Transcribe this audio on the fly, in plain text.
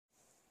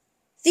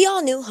The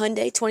all-new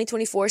Hyundai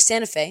 2024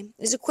 Santa Fe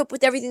is equipped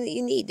with everything that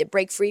you need to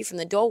break free from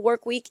the dull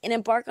work week and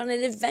embark on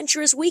an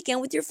adventurous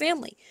weekend with your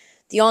family.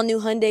 The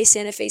all-new Hyundai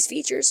Santa Fe's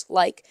features,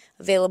 like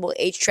available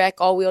H-Track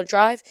all-wheel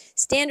drive,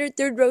 standard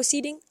third-row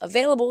seating,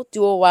 available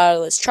dual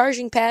wireless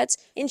charging pads,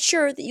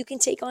 ensure that you can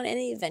take on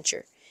any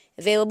adventure.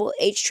 Available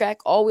H-Track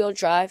all-wheel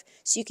drive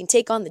so you can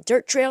take on the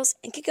dirt trails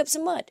and kick up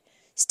some mud.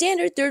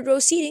 Standard third-row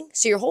seating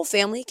so your whole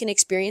family can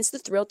experience the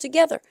thrill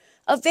together.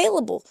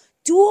 Available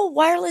dual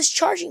wireless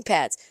charging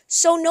pads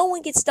so no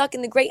one gets stuck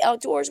in the great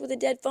outdoors with a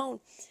dead phone.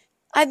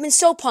 I've been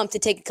so pumped to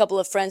take a couple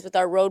of friends with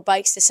our road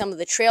bikes to some of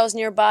the trails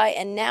nearby,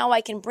 and now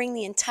I can bring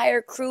the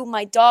entire crew,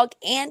 my dog,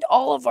 and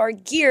all of our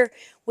gear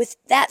with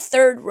that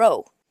third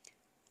row.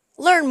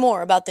 Learn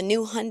more about the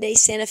new Hyundai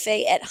Santa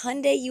Fe at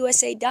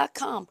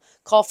HyundaiUSA.com.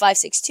 Call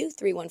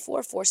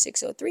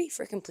 562-314-4603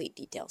 for complete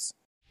details.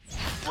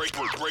 We're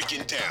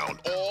breaking down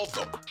all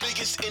the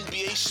biggest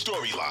NBA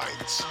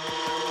storylines.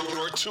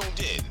 You're tuned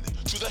in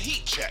to The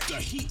Heat Check. The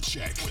Heat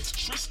Check with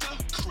Trista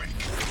Crick.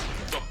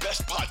 The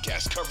best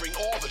podcast covering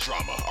all the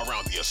drama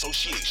around the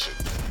association.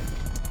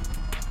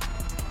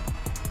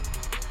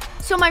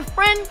 So my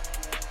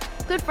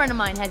good friend of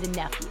mine has a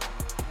nephew.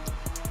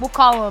 We'll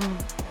call him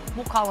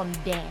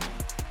Danny.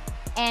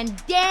 And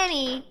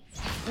Danny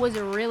was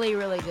a really,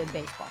 really good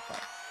baseball player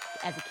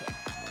as a kid.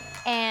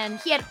 And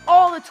he had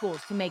all the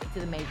tools to make it to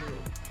the major league.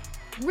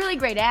 Really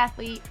great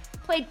athlete,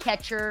 played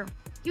catcher.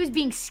 He was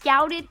being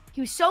scouted.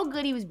 He was so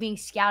good he was being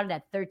scouted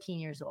at 13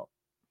 years old.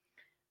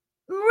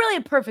 Really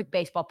a perfect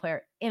baseball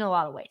player in a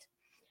lot of ways.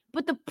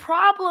 But the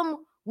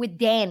problem with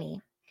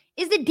Danny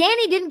is that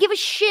Danny didn't give a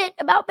shit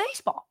about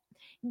baseball.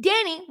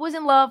 Danny was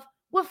in love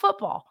with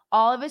football.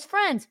 All of his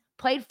friends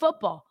played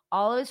football.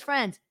 All of his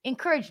friends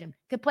encouraged him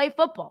to play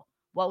football.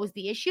 What was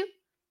the issue?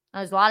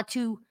 There's a lot of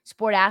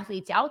two-sport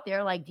athletes out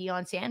there like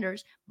Deion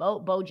Sanders,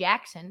 Bo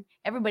Jackson.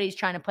 Everybody's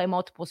trying to play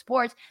multiple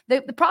sports.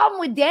 The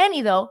problem with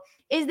Danny, though,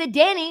 is that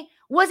Danny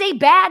was a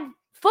bad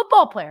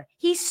football player.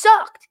 He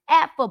sucked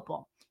at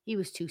football. He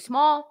was too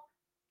small.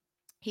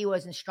 He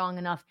wasn't strong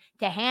enough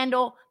to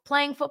handle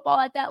playing football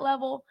at that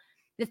level.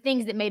 The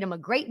things that made him a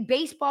great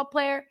baseball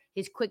player,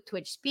 his quick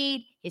twitch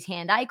speed, his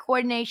hand-eye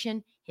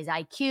coordination, his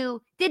IQ,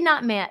 did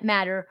not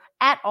matter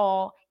at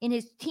all in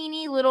his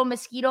teeny little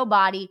mosquito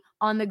body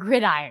on the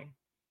gridiron.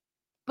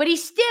 But he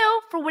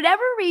still, for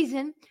whatever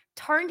reason,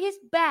 turned his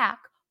back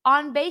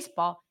on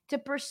baseball to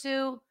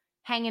pursue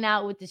hanging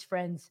out with his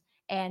friends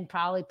and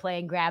probably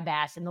playing grab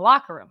ass in the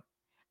locker room.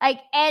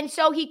 And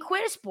so he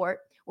quit a sport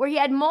where he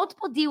had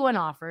multiple D1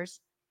 offers.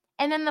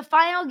 And then the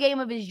final game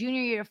of his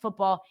junior year of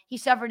football, he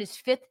suffered his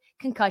fifth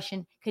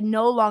concussion, could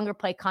no longer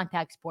play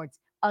contact sports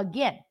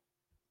again.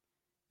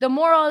 The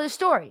moral of the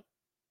story: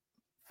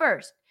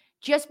 first,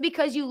 just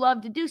because you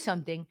love to do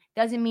something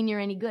doesn't mean you're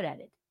any good at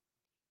it.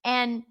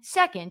 And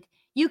second,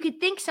 you could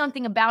think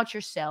something about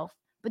yourself,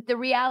 but the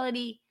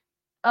reality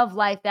of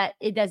life that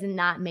it does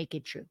not make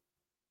it true.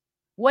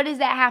 What does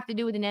that have to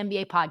do with an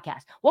NBA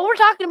podcast? Well, we're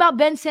talking about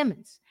Ben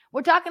Simmons.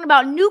 We're talking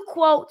about new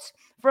quotes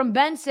from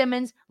Ben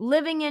Simmons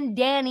living in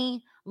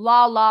Danny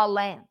La La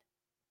Land.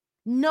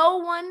 No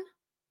one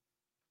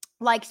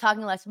likes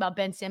talking less about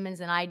Ben Simmons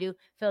than I do.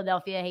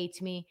 Philadelphia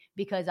hates me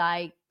because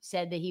I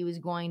said that he was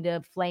going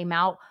to flame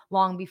out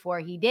long before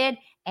he did.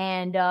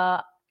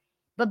 But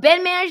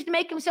Ben managed to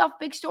make himself a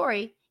big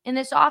story in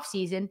this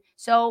offseason,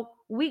 so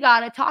we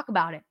got to talk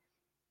about it.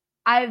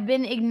 I've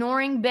been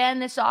ignoring Ben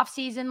this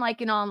offseason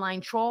like an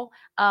online troll,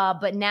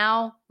 but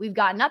now we've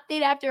got an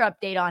update after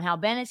update on how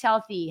Ben is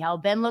healthy, how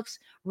Ben looks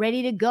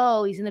ready to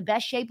go. He's in the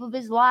best shape of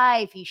his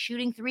life. He's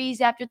shooting threes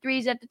after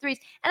threes after threes,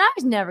 and I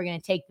was never going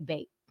to take the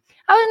bait.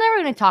 I was never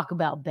going to talk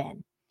about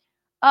Ben.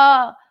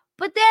 But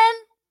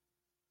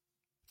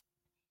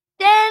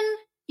then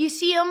you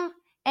see him,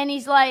 and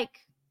he's like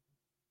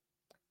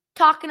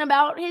talking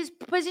about his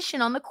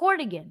position on the court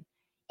again.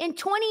 In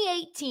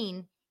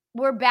 2018,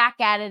 we're back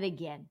at it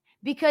again.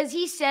 Because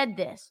he said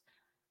this: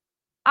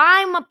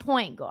 I'm a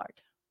point guard.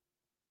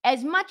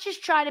 As much as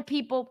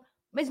people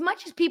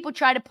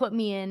try to put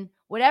me in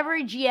whatever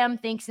a GM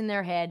thinks in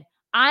their head,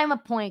 I'm a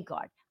point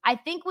guard. I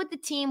think with the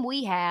team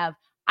we have,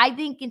 I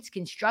think it's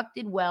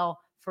constructed well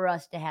for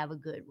us to have a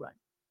good run.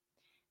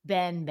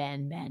 Ben.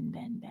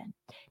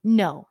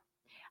 No,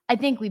 I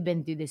think we've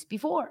been through this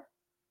before.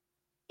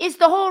 It's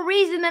the whole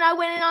reason that I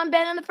went in on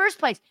Ben in the first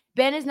place.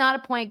 Ben is not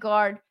a point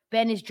guard.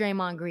 Ben is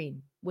Draymond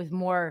Green with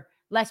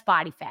less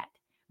body fat.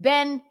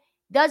 Ben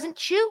doesn't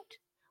shoot.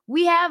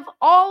 We have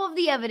all of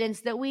the evidence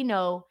that we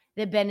know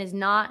that Ben is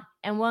not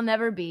and will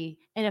never be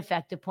an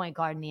effective point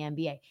guard in the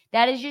NBA.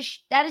 That is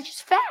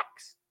just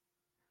facts.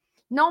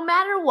 No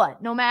matter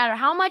what, no matter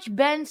how much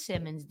Ben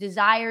Simmons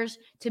desires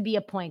to be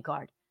a point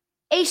guard,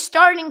 a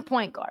starting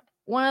point guard,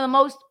 one of the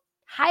most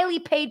highly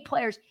paid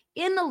players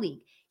in the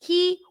league,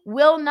 he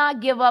will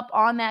not give up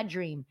on that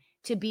dream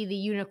to be the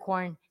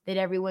unicorn that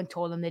everyone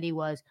told him that he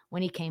was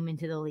when he came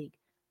into the league.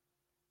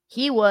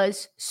 He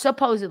was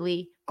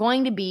supposedly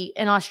going to be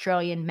an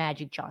Australian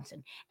Magic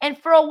Johnson. And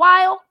for a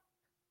while,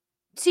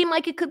 it seemed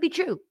like it could be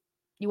true.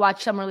 You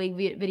watch Summer League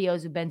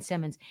videos of Ben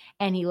Simmons,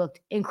 and he looked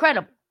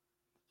incredible.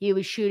 He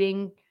was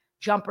shooting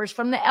jumpers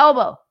from the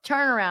elbow,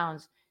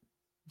 turnarounds,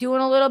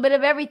 doing a little bit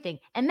of everything.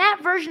 And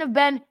that version of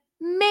Ben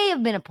may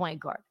have been a point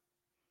guard.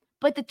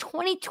 But the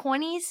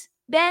 2020s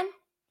Ben,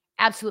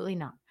 absolutely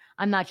not.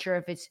 I'm not sure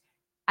if it's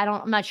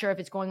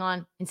going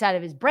on inside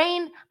of his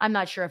brain. I'm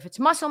not sure if it's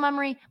muscle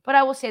memory, but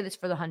I will say this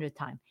for the 100th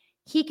time.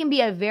 He can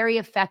be a very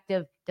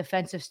effective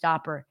defensive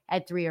stopper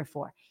at 3 or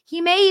 4. He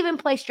may even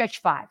play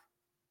stretch 5.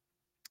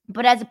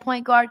 But as a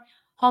point guard,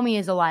 homie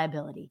is a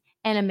liability,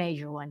 and a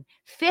major one.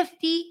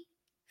 50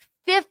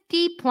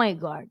 point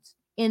guards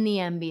in the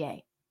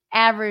NBA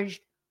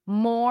averaged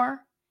more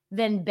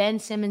than Ben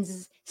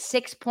Simmons'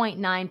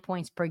 6.9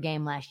 points per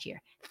game last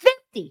year.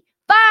 50.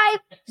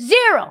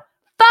 5-0.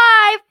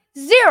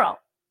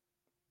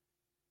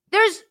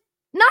 There's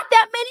not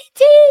that many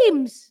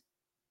teams.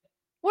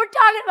 We're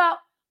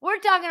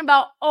talking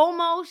about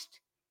almost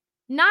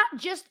not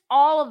just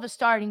all of the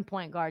starting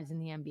point guards in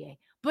the NBA,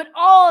 but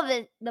all of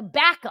the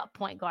backup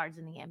point guards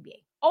in the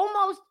NBA.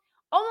 Almost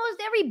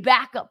every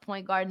backup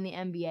point guard in the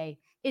NBA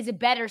is a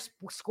better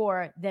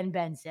scorer than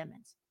Ben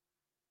Simmons.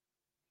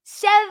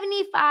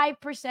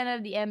 75%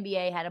 of the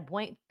NBA had a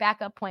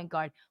backup point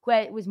guard who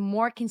was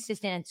more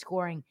consistent at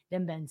scoring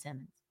than Ben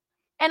Simmons.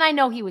 And I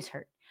know he was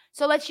hurt.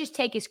 So let's just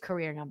take his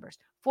career numbers.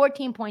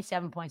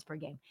 14.7 points per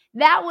game.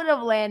 That would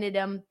have landed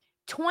him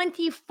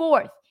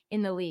 24th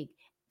in the league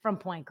from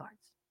point guards.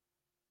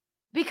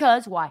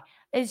 Because why?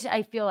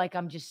 I feel like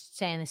I'm just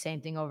saying the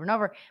same thing over and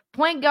over.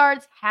 Point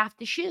guards have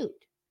to shoot.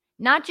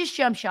 Not just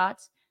jump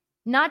shots,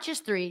 not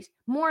just threes.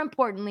 More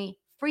importantly,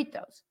 free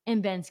throws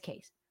in Ben's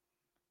case.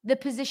 The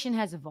position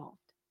has evolved.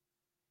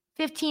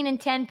 15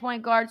 and 10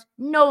 point guards,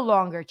 no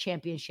longer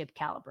championship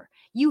caliber.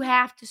 You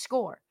have to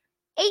score.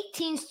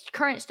 18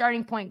 current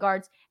starting point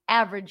guards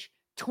average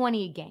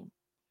 20 a game.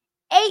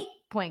 8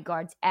 point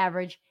guards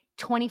average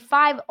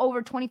 25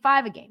 over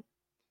 25 a game.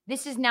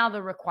 This is now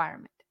the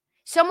requirement.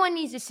 Someone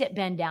needs to sit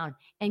Ben down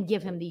and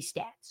give him these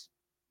stats.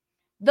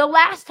 The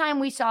last time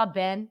we saw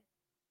Ben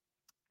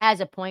as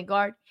a point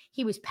guard,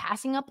 he was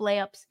passing up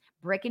layups,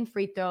 bricking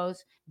free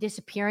throws,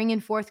 disappearing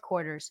in fourth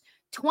quarters.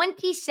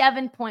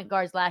 27 point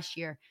guards last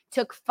year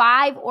took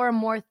 5 or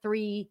more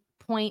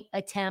 3-point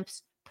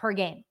attempts per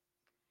game.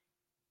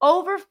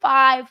 Over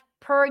 5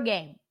 per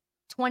game,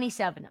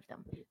 27 of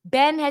them.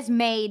 Ben has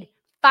made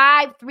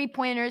 5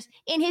 3-pointers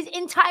in his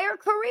entire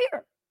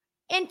career.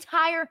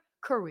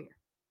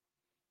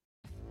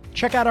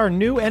 Check out our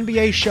new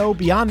NBA show,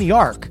 Beyond the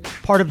Arc,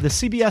 part of the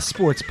CBS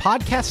Sports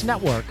Podcast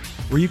Network,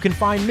 where you can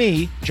find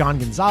me, John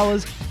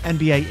Gonzalez,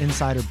 NBA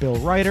insider Bill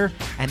Ryder,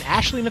 and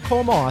Ashley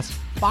Nicole Moss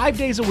 5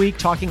 days a week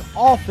talking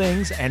all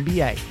things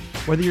NBA.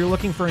 Whether you're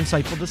looking for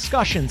insightful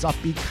discussions,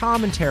 upbeat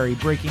commentary,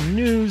 breaking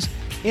news,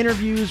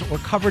 interviews, or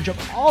coverage of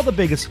all the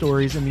biggest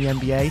stories in the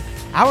NBA,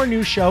 our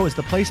new show is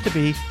the place to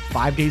be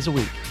 5 days a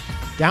week.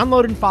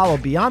 Download and follow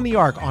Beyond the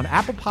Arc on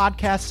Apple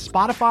Podcasts,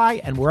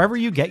 Spotify, and wherever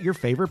you get your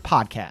favorite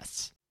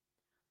podcasts.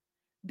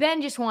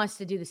 Ben just wants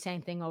to do the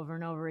same thing over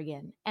and over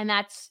again, and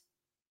that's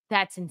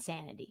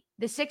insanity.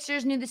 The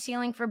Sixers knew the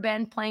ceiling for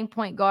Ben playing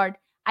point guard.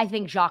 I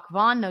think Jacques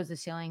Vaughn knows the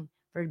ceiling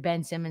for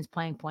Ben Simmons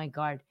playing point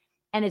guard.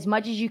 And as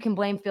much as you can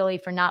blame Philly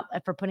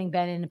for putting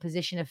Ben in a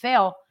position to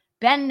fail,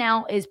 Ben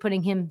now is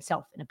putting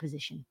himself in a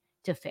position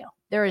to fail.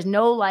 There is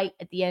no light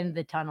at the end of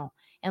the tunnel.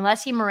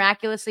 Unless he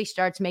miraculously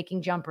starts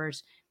making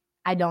jumpers,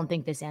 I don't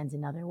think this ends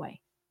another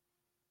way.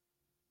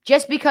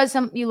 Just because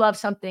you love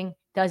something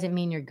doesn't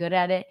mean you're good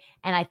at it.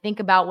 And I think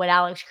about what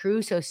Alex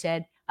Caruso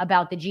said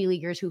about the G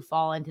Leaguers who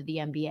fall into the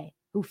NBA,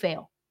 who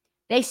fail.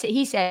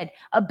 He said,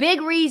 a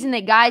big reason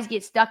that guys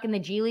get stuck in the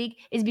G League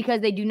is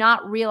because they do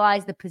not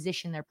realize the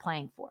position they're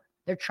playing for.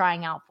 They're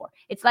trying out for.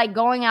 It's like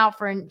going out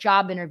for a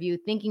job interview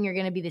thinking you're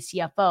going to be the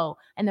CFO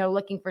and they're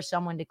looking for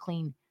someone to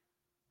clean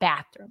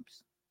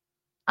bathrooms.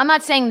 I'm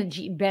not saying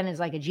that Ben is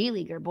like a G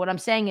Leaguer, but what I'm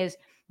saying is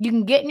you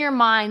can get in your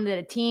mind that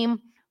a team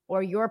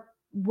or your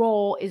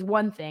role is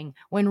one thing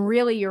when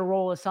really your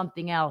role is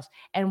something else.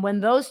 And when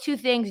those two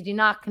things do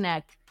not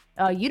connect,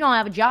 you don't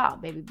have a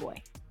job, baby boy.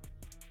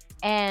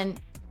 And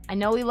I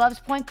know he loves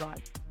point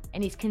guard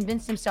and he's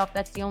convinced himself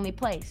that's the only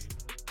place,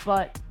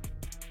 but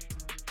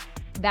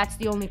that's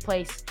the only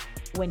place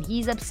when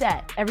he's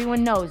upset.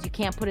 Everyone knows you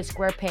can't put a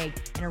square peg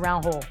in a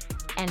round hole.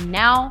 And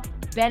now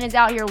Ben is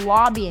out here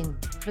lobbying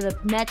for the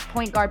next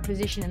point guard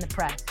position in the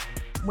press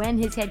when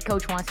his head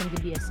coach wants him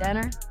to be a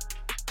center.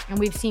 And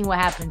we've seen what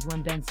happens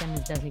when Ben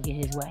Simmons doesn't get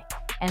his way.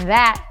 And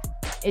that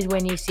is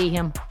when you see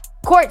him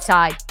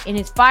courtside in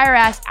his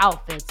fire-ass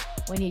outfits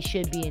when he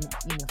should be in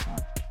uniform.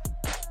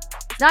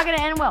 It's not going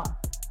to end well.